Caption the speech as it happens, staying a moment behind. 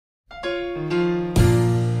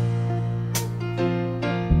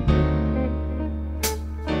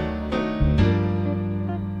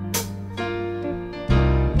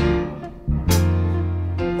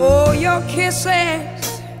your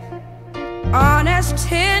kisses aren't as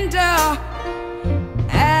tender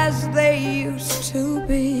as they used to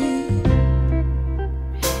be,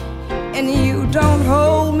 and you don't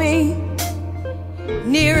hold me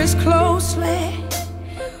near as closely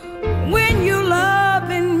when you're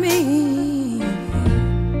loving me.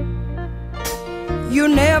 You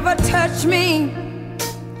never touch me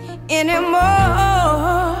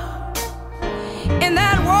anymore in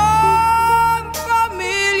that warm,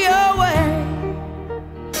 familiar way.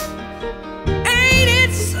 Ain't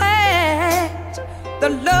it sad? The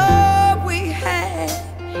love we had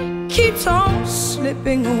keeps on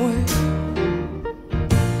slipping away.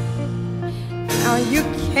 Now you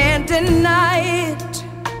can't deny it,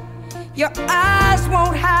 your eyes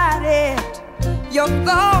won't hide it, your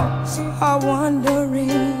thoughts are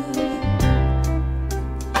wandering.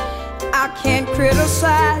 I can't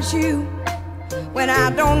criticize you when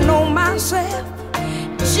I don't know myself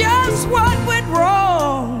just what went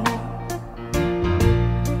wrong.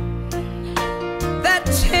 That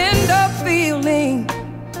tender feeling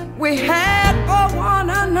we had for one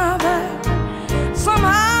another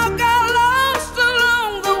somehow got lost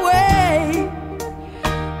along the way.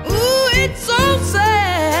 Ooh, it's so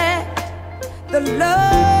sad. The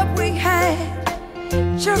love we had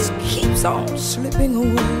just keeps on slipping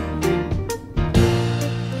away.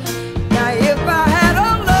 Now if I had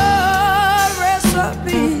a love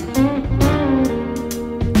recipe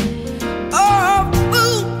or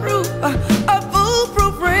a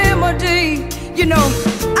foolproof remedy, you know,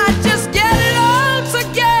 I'd just get it all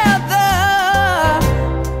together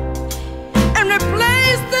and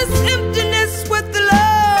replace this emptiness with the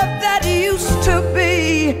love that used to be.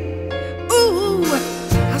 Ooh,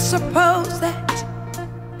 I suppose that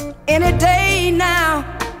any day now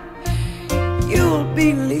you'll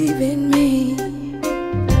be leaving me.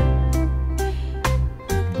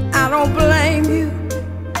 I don't blame you.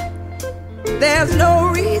 There's no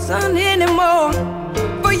reason anymore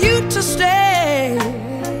for you to stay.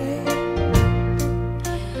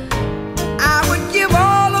 I would give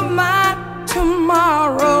all of my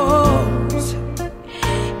tomorrows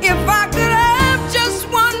if I could have just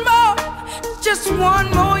one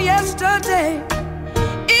more yesterday.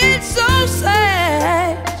 It's so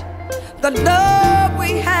sad. The love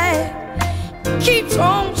we had keeps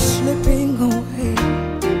on slipping